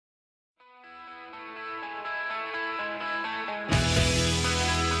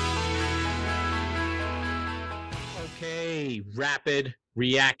rapid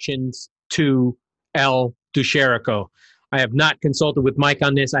reactions to El Douchico. I have not consulted with Mike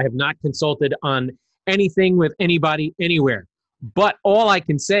on this. I have not consulted on anything with anybody anywhere. But all I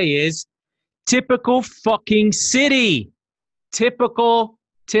can say is typical fucking City. Typical,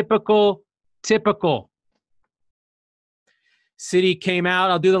 typical, typical. City came out.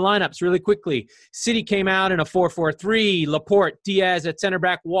 I'll do the lineups really quickly. City came out in a 4-4-3. Laporte, Diaz at center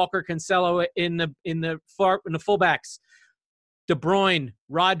back, Walker, Cancelo in the fullbacks. De Bruyne,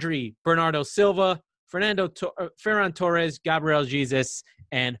 Rodri, Bernardo Silva, Ferran Torres, Gabriel Jesus,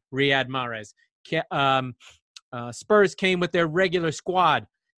 and Riyad Mahrez. Spurs came with their regular squad.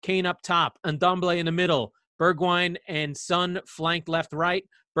 Kane up top, Ndombele in the middle, Bergwijn and Son flanked left-right.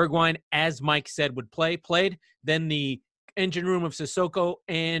 Bergwijn, as Mike said, played. Then the engine room of Sissoko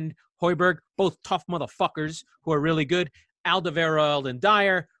and Højbjerg, both tough motherfuckers who are really good. Alderweireld and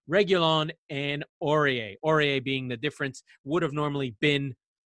Dyer, Reguilon, and Aurier. Aurier being the difference, would have normally been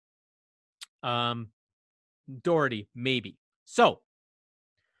Doherty, maybe. So,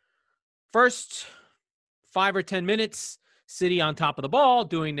 first 5 or 10 minutes, City on top of the ball,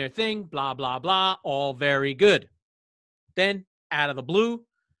 doing their thing, blah, blah, blah, all very good. Then, out of the blue,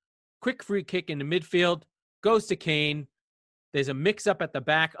 quick free kick in the midfield, goes to Kane. There's a mix-up at the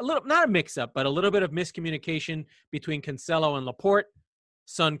back. Not a mix-up, but a little bit of miscommunication between Cancelo and Laporte.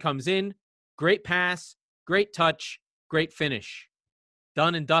 Son comes in. Great pass, great touch, great finish.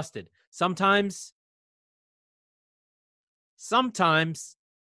 Done and dusted. Sometimes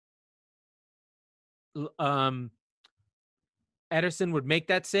Ederson would make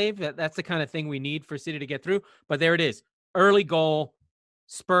that save. That's the kind of thing we need for City to get through. But there it is. Early goal.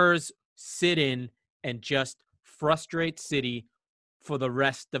 Spurs sit in and just frustrate City for the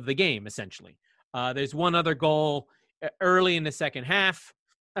rest of the game, essentially. There's one other goal early in the second half.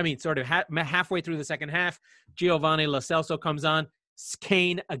 I mean, sort of halfway through the second half. Giovanni Lo Celso comes on.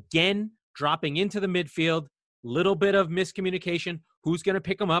 Kane again dropping into the midfield. Little bit of miscommunication. Who's going to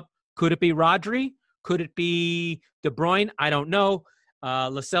pick him up? Could it be Rodri? Could it be De Bruyne? I don't know.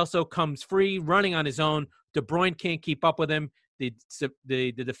 Lo Celso comes free, running on his own. De Bruyne can't keep up with him. The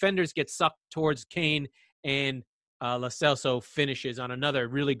defenders get sucked towards Kane, and Lo Celso finishes on another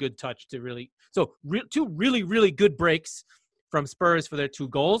really good touch to really. So two really, really good breaks from Spurs for their 2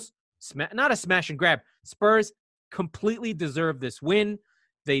 goals. Not a smash and grab. Spurs completely deserved this win.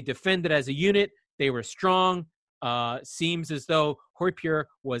 They defended as a unit. They were strong. Seems as though Højbjerg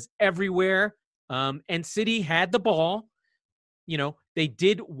was everywhere. And City had the ball. You know, they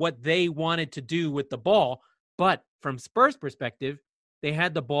did what they wanted to do with the ball. But from Spurs' perspective, they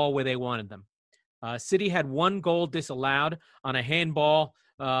had the ball where they wanted them. City had 1 goal disallowed on a handball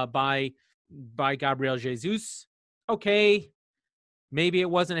by Gabriel Jesus. Okay, maybe it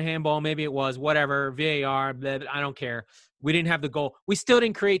wasn't a handball. Maybe it was. Whatever. VAR. I don't care. We didn't have the goal. We still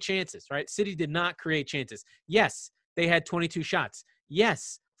didn't create chances, right? City did not create chances. Yes, they had 22 shots.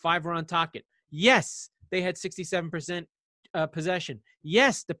 Yes, 5 were on target. Yes, they had 67% possession.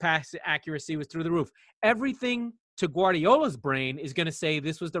 Yes, the pass accuracy was through the roof. Everything to Guardiola's brain is going to say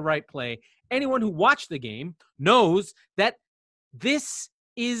this was the right play. Anyone who watched the game knows that this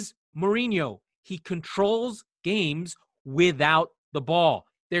is Mourinho. He controls games without the ball.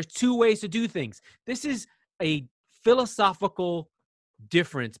 There's 2 ways to do things. This is a philosophical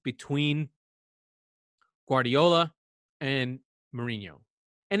difference between Guardiola and Mourinho.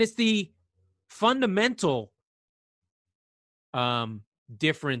 And it's the fundamental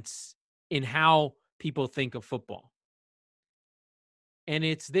difference in how people think of football. And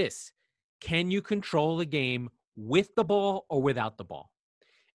it's this. Can you control the game with the ball or without the ball?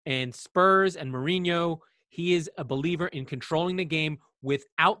 And Spurs and Mourinho, he is a believer in controlling the game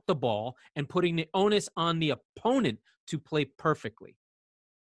without the ball and putting the onus on the opponent to play perfectly.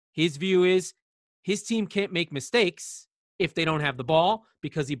 His view is his team can't make mistakes if they don't have the ball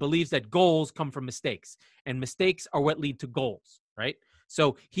because he believes that goals come from mistakes. And mistakes are what lead to goals, right?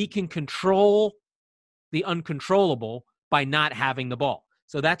 So he can control the uncontrollable by not having the ball.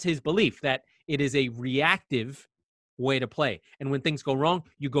 So that's his belief, that it is a reactive way to play. And when things go wrong,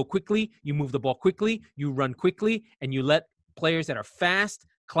 you go quickly, you move the ball quickly, you run quickly, and you let players that are fast,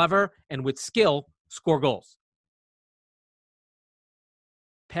 clever, and with skill score goals.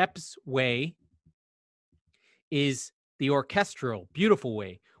 Pep's way is the orchestral, beautiful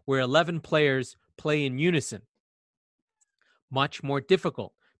way, where 11 players play in unison. Much more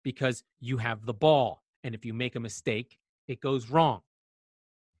difficult because you have the ball. And if you make a mistake, it goes wrong.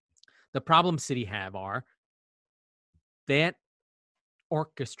 The problems City have are that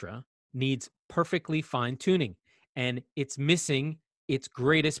orchestra needs perfectly fine tuning, and it's missing its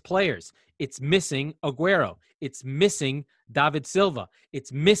greatest players. It's missing Aguero. It's missing David Silva.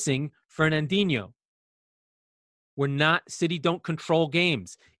 It's missing Fernandinho. City don't control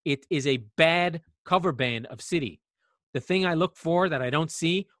games. It is a bad cover band of City. The thing I look for that I don't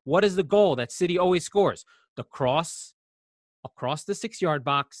see, what is the goal that City always scores? The cross across the 6-yard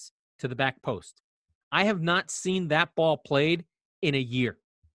box to the back post. I have not seen that ball played in a year.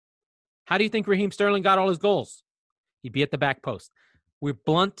 How do you think Raheem Sterling got all his goals? He'd be at the back post. We're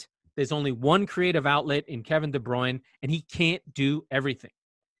blunt. There's only one creative outlet in Kevin De Bruyne, and he can't do everything.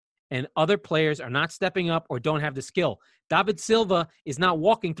 And other players are not stepping up or don't have the skill. David Silva is not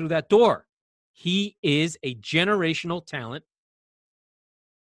walking through that door. He is a generational talent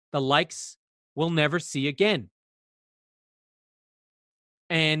the likes we'll never see again.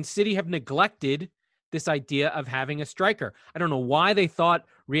 And City have neglected this idea of having a striker. I don't know why they thought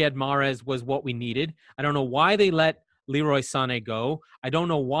Riyad Mahrez was what we needed. I don't know why they let Leroy Sané go. I don't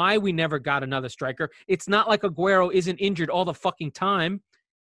know why we never got another striker. It's not like Aguero isn't injured all the fucking time.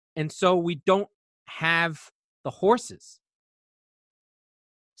 And so we don't have the horses.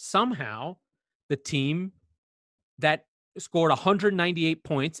 Somehow, the team that scored 198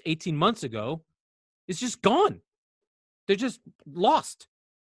 points 18 months ago is just gone. They're just lost.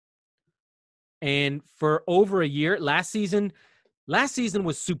 And for over a year, last season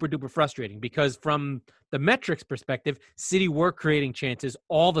was super duper frustrating because from the metrics perspective, City were creating chances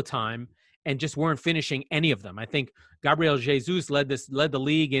all the time and just weren't finishing any of them. I think Gabriel Jesus led the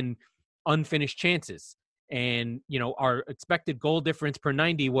league in unfinished chances. And, our expected goal difference per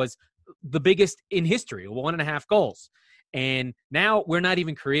 90 was the biggest in history, 1.5 goals. And now we're not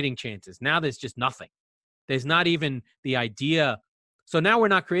even creating chances. Now there's just nothing. There's not even the idea. So now we're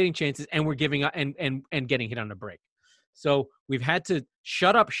not creating chances and we're giving up and getting hit on the break. So we've had to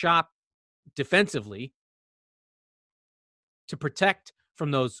shut up shop defensively to protect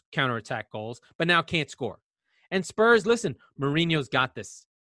from those counterattack goals, but now can't score. And Spurs, listen, Mourinho's got this.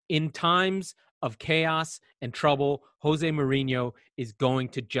 In times of chaos and trouble, Jose Mourinho is going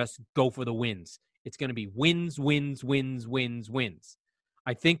to just go for the wins. It's going to be wins, wins, wins, wins, wins.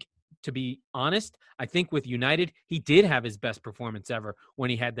 I think, to be honest, with United, he did have his best performance ever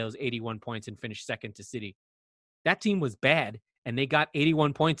when he had those 81 points and finished second to City. That team was bad, and they got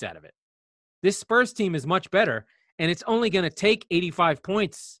 81 points out of it. This Spurs team is much better, and it's only going to take 85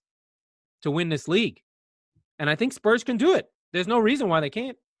 points to win this league. And I think Spurs can do it. There's no reason why they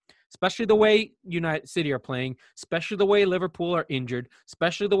can't, especially the way United City are playing, especially the way Liverpool are injured,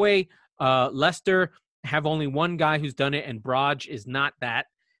 especially the way Leicester have only one guy who's done it, and Braj is not that.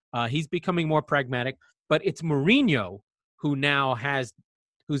 He's becoming more pragmatic, but it's Mourinho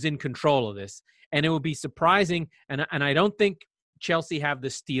who's in control of this. And it would be surprising, and I don't think Chelsea have the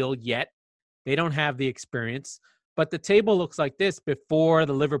steel yet. They don't have the experience, but the table looks like this before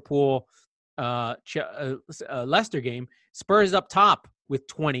the Liverpool Leicester game. Spurs up top with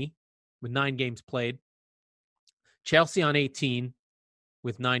 20, with 9 games played. Chelsea on 18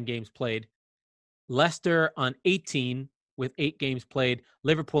 with 9 games played. Leicester on 18 with 8 games played.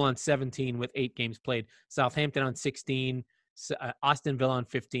 Liverpool on 17 with 8 games played. Southampton on 16. Aston Villa on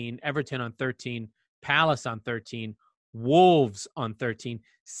 15. Everton on 13. Palace on 13. Wolves on 13.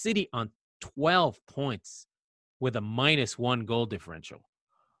 City on 12 points with a -1 goal differential.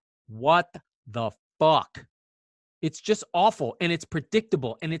 What the fuck? It's just awful, and it's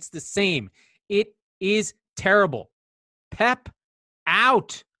predictable, and it's the same. It is terrible. Pep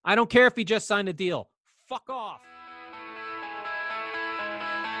out. I don't care if he just signed a deal. Fuck off.